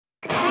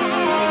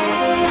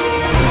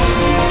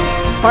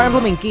Fire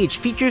Emblem Engage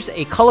features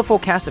a colorful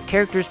cast of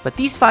characters, but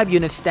these 5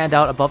 units stand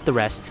out above the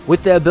rest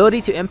with the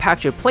ability to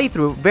impact your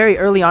playthrough very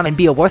early on and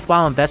be a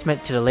worthwhile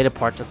investment to the later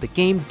parts of the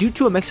game due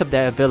to a mix of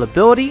their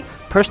availability,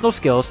 personal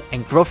skills,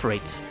 and growth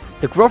rates.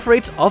 The growth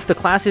rates of the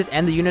classes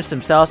and the units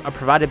themselves are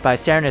provided by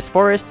Serenus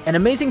Forest, an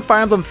amazing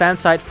Fire Emblem fan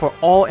site for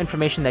all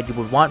information that you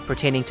would want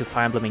pertaining to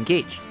Fire Emblem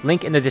Engage.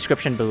 Link in the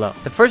description below.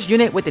 The first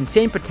unit with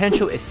insane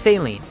potential is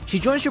Celine. She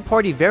joins your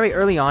party very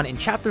early on in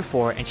Chapter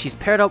 4 and she's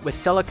paired up with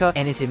Celica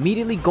and is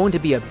immediately going to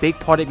be a big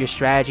part of your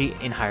strategy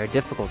in higher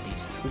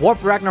difficulties.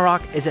 Warp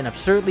Ragnarok is an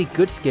absurdly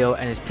good skill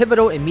and is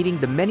pivotal in meeting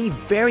the many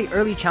very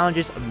early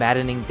challenges of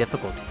Maddening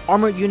difficulty.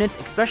 Armored units,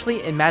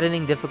 especially in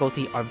Maddening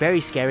difficulty, are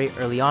very scary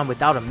early on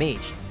without a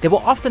mage. They will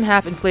often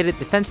have inflated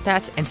defense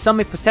stats, and some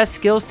may possess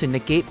skills to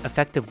negate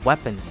effective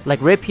weapons,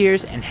 like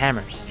rapiers and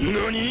hammers.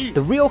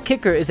 The real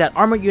kicker is that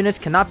armored units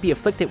cannot be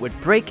afflicted with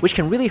break, which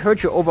can really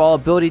hurt your overall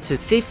ability to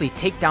safely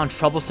take down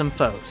troublesome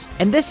foes.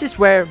 And this is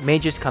where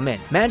mages come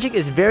in. Magic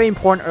is very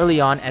important early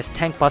on as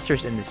tank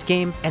busters in this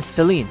game, and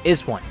Celine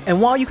is one.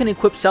 And while you can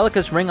equip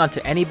Celica's ring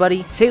onto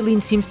anybody, Celine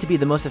seems to be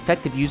the most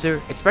effective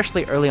user,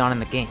 especially early on in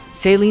the game.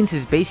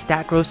 Celine's base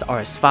stat growths are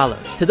as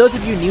follows. To those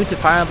of you new to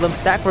Fire Emblem,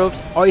 stat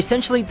growths are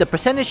essentially the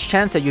percentage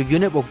chance that your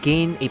unit will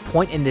gain a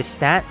point in this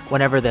stat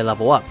whenever they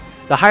level up.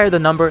 The higher the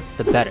number,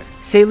 the better.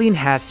 Celine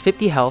has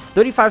 50 health,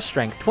 35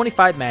 strength,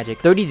 25 magic,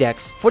 30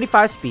 dex,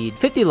 45 speed,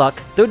 50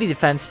 luck, 30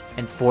 defense,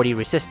 and 40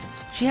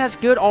 resistance. She has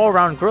good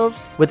all-around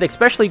growths with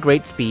especially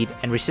great speed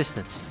and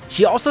resistance.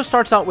 She also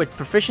starts out with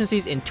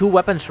proficiencies in 2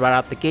 weapons right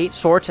out the gate,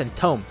 swords and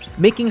tomes,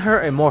 making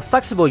her a more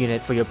flexible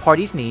unit for your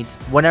party's needs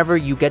whenever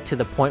you get to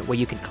the point where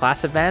you can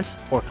class advance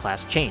or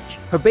class change.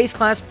 Her base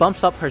class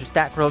bumps up her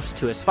stat growths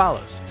to as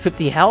follows: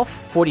 50 health,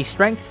 40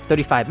 strength,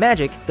 35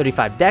 magic,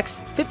 35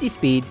 dex, 50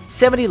 speed,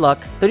 70 luck,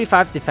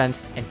 35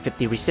 defense, and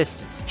 50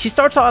 resistance. She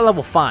starts out at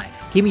level 5,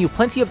 giving you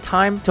plenty of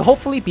time to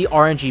hopefully be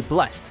RNG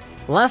blessed.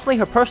 Lastly,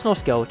 her personal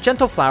skill,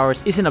 Gentle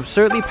Flowers, is an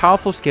absurdly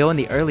powerful skill in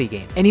the early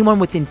game. Anyone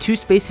within 2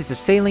 spaces of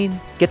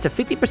Celine gets a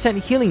 50%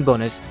 healing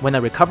bonus when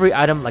a recovery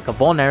item like a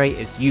Vulnerary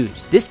is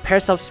used. This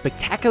pairs up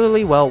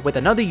spectacularly well with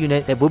another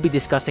unit that we'll be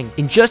discussing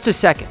in just a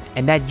second,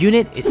 and that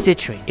unit is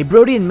Citrine, a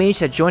Brodian mage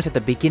that joins at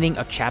the beginning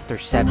of Chapter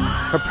 7.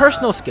 Her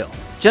personal skill,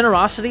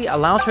 Generosity,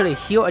 allows her to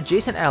heal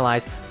adjacent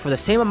allies for the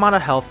same amount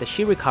of health that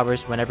she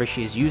recovers whenever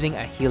she is using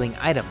a healing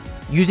item.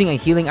 Using a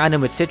healing item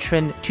with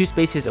Citrine 2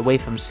 spaces away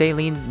from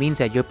Celine means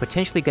that you're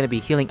potentially going to be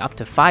healing up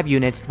to 5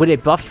 units with a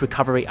buffed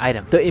recovery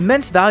item. The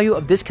immense value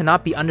of this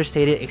cannot be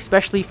understated,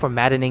 especially for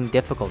Maddening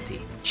difficulty.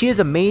 She is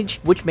a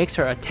mage, which makes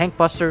her a tank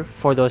buster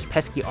for those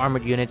pesky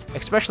armored units,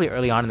 especially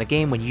early on in the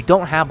game when you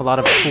don't have a lot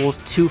of tools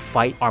to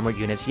fight armored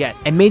units yet.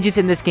 And mages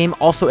in this game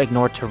also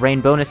ignore terrain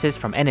bonuses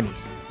from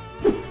enemies.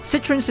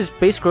 Citrine's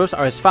base growths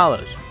are as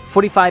follows: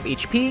 45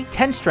 HP,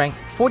 10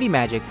 strength, 40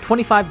 magic,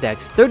 25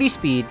 dex, 30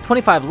 speed,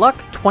 25 luck,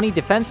 20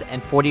 defense,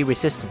 and 40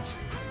 resistance.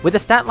 With a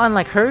stat line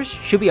like hers,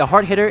 she'll be a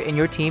hard hitter in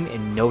your team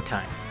in no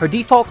time. Her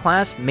default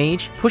class,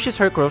 Mage, pushes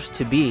her growths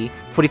to be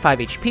 45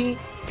 HP,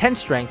 10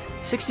 strength,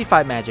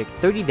 65 magic,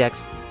 30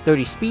 dex,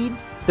 30 speed,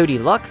 30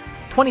 luck,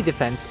 20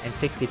 defense, and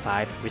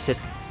 65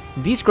 resistance.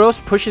 These growths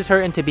pushes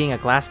her into being a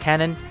glass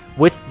cannon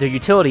with the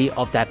utility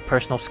of that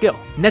personal skill.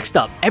 Next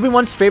up,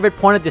 everyone's favorite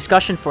point of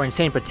discussion for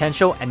insane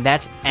potential, and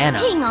that's Anna.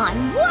 Hang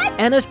on, what?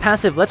 Anna's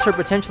passive lets her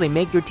potentially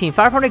make your team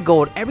 500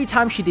 gold every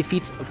time she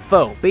defeats a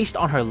foe based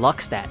on her luck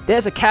stat.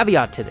 There's a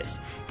caveat to this.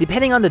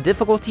 Depending on the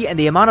difficulty and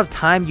the amount of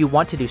time you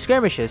want to do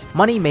skirmishes,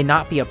 money may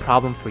not be a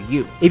problem for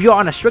you. If you're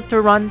on a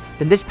stricter run,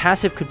 then this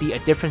passive could be a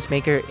difference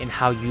maker in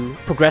how you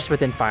progress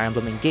within Fire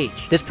Emblem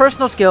Engage. This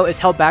personal skill is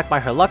held back by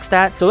her luck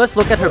stat, so let's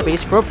look at her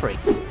base growth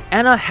rates.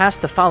 Anna has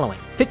the following: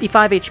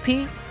 55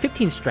 HP,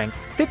 15 strength,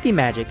 50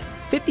 magic,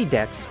 50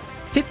 dex,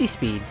 50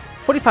 speed,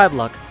 45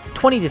 luck,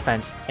 20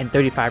 defense, and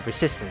 35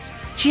 resistance.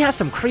 She has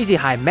some crazy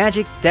high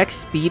magic, dex,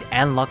 speed,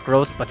 and luck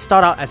growths, but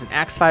start out as an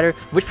axe fighter,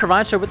 which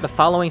provides her with the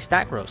following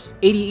stat growths: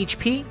 80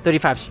 HP,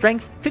 35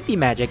 strength, 50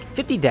 magic,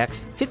 50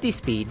 dex, 50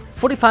 speed,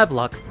 45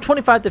 luck,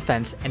 25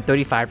 defense, and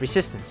 35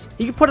 resistance.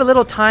 If you put a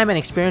little time and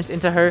experience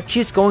into her, she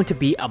is going to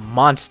be a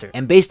monster.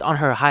 And based on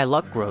her high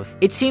luck growth,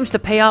 it seems the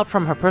payout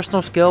from her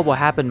personal skill will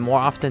happen more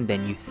often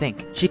than you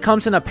think. She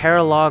comes in a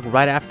paralog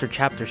right after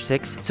Chapter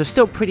 6, so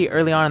still pretty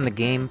early on in the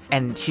game,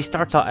 and she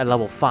starts out at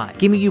level 5,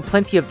 giving you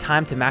plenty of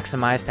time to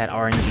maximize that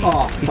RNG.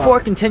 Before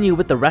I continue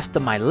with the rest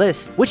of my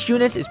list, which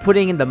units is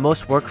putting in the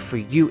most work for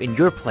you in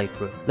your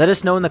playthrough? Let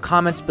us know in the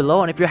comments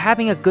below, and if you're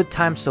having a good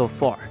time so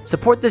far,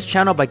 support this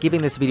channel by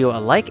giving this video a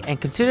like and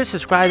consider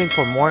subscribing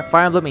for more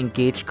Fire Emblem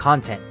Engage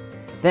content.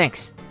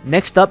 Thanks.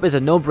 Next up is a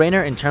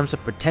no-brainer in terms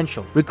of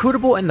potential.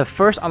 Recruitable in the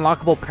first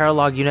unlockable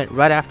paralog unit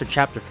right after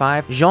Chapter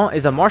 5, Jean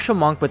is a martial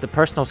monk with the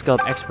personal skill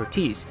of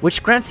Expertise,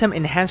 which grants him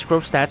enhanced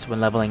growth stats when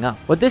leveling up.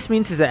 What this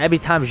means is that every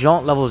time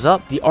Jean levels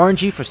up, the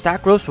RNG for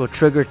stat growth will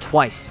trigger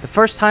twice. The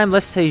first time,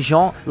 let's say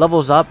Jean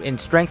levels up in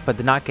strength but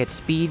did not get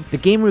speed, the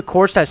game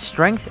records that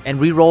strength and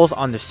re-rolls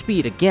on the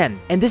speed again.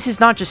 And this is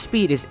not just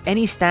speed, it's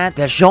any stat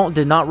that Jean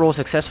did not roll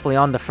successfully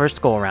on the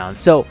first go around.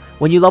 So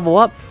when you level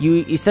up,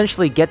 you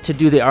essentially get to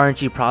do the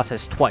RNG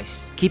process twice.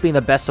 twice, keeping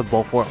the best of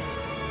both worlds.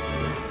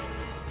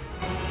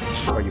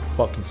 Are you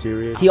fucking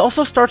serious? He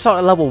also starts out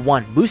at level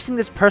 1, boosting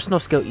this personal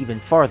skill even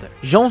farther.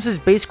 Jones'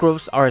 base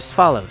growths are as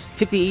follows: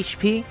 50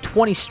 HP,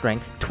 20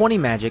 strength, 20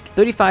 magic,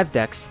 35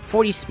 dex,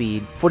 40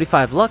 speed,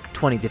 45 luck,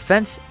 20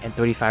 defense, and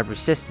 35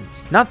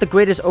 resistance. Not the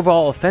greatest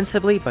overall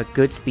offensively, but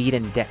good speed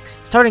and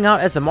dex. Starting out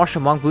as a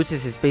martial monk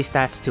boosts his base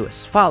stats to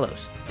as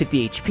follows: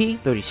 50 HP,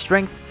 30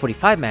 strength,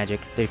 45 magic,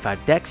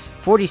 35 dex,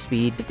 40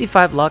 speed,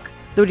 55 luck,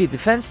 30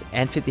 defense,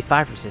 and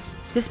 55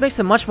 resistance. This makes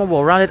him much more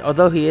well-rounded.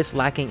 Although he is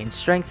lacking in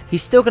strength,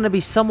 he's still going to be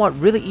somewhat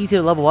really easy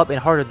to level up in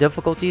harder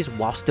difficulties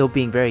while still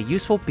being very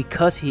useful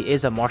because he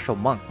is a martial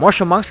monk.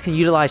 Martial monks can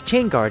utilize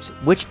chain guards,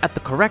 which at the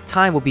correct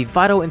time will be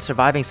vital in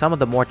surviving some of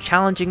the more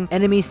challenging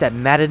enemies that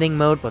Maddening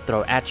mode will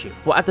throw at you,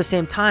 while at the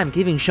same time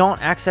giving Jean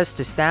access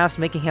to staffs,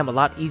 making him a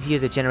lot easier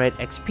to generate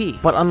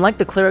XP. But unlike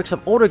the clerics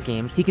of older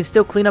games, he can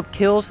still clean up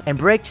kills and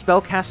break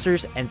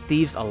spellcasters and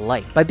thieves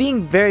alike. By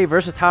being very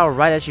versatile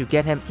right as you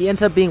get him, he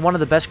ends up being one of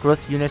the best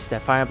growth units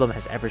that Fire Emblem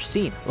has ever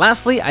seen.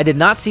 Lastly, I did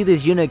not see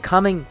this unit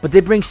coming, but they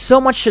bring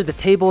so much to the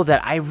table that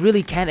I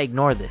really can't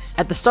ignore this.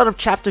 At the start of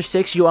chapter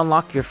 6, you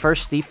unlock your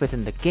first thief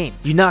within the game,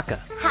 Yunaka.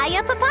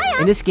 Hiya, papaya.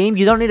 In this game,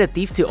 you don't need a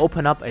thief to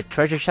open up a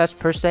treasure chest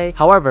per se.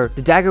 However,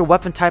 the dagger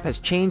weapon type has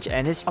changed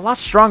and is a lot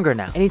stronger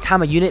now.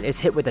 Anytime a unit is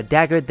hit with a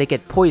dagger, they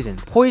get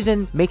poisoned.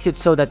 Poison makes it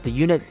so that the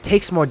unit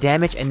takes more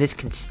damage, and this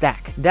can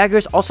stack.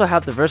 Daggers also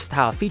have the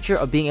versatile feature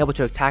of being able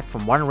to attack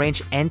from 1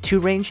 range and 2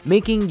 range,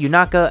 making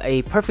Yunaka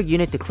a perfect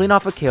unit to clean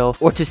off a kill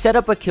or to set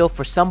up a kill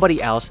for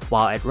somebody else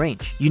while at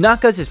range.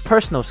 Yunaka's is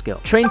personal skill,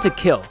 Train to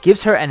Kill,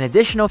 gives her an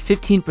additional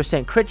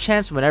 15% crit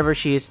chance whenever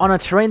she is on a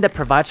terrain that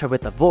provides her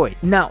with a void.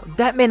 Now,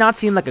 that may not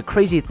seem like a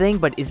crazy thing,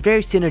 but is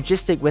very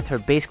synergistic with her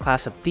base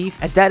class of Thief,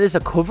 as that is a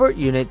covert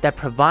unit that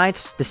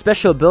provides the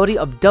special ability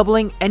of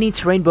doubling any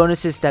terrain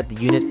bonuses that the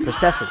unit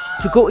possesses.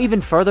 To go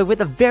even further, with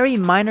a very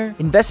minor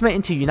investment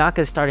into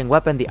Yunaka's starting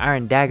weapon, the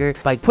Iron Dagger,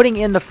 by putting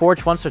in the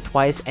forge once or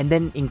twice and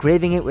then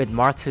engraving it with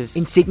Martha's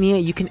insignia,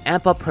 you can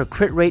amp up her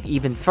crit rate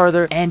even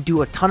further and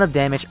do a ton of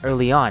damage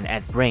early on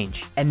at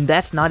range. And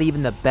that's not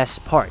even the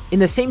best part. In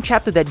the same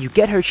chapter that you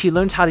get her, she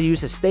learns how to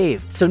use a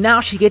stave. So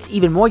now she gets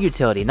even more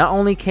utility. Not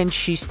only can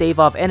she stave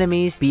off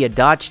enemies, be a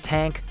dodge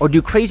tank, or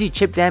do crazy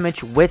chip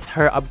damage with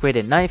her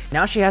upgraded knife,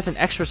 now she has an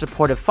extra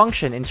supportive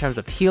function in terms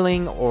of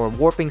healing or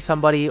warping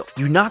somebody.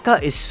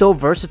 Yunaka is so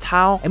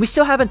versatile, and we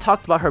still haven't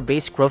talked about her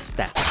base growth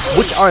stats,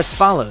 which are as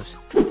follows: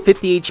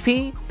 50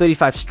 HP,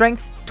 35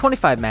 strength,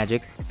 25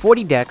 magic,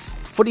 40 dex,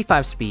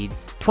 45 speed,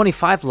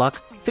 25 luck,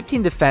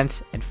 15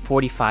 defense, and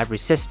 45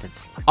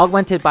 resistance.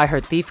 Augmented by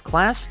her thief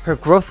class, her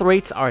growth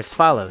rates are as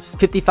follows: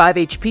 55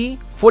 HP,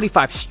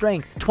 45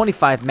 strength,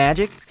 25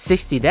 magic,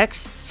 60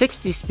 dex,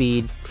 60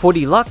 speed,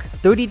 40 luck,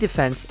 30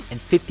 defense, and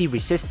 50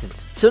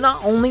 resistance. So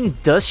not only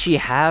does she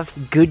have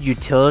good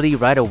utility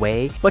right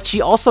away, but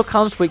she also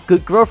comes with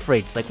good growth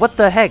rates. Like, what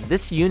the heck,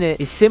 this unit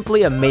is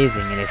simply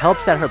amazing, and it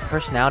helps that her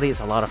personality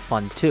is a lot of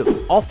fun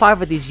too. All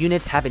 5 of these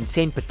units have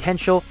insane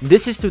potential.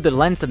 This is through the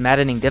lens of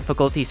Maddening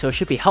difficulty, so it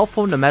should be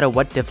helpful no matter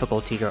what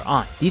difficulty you're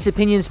on. These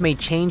opinions may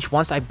change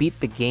once I beat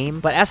the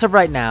game, but as of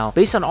right now,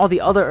 based on all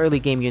the other early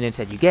game units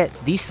that you get,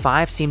 these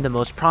 5 seem the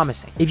most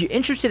promising. If you're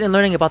interested in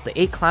learning about the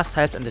 8 class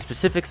types and the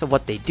specifics of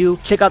what they do,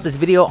 check out this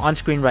video on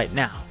screen right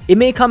now. It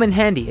may come in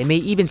handy, it may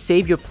even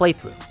save your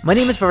playthrough. My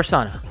name is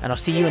Varsona, and I'll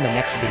see you in the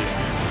next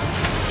video.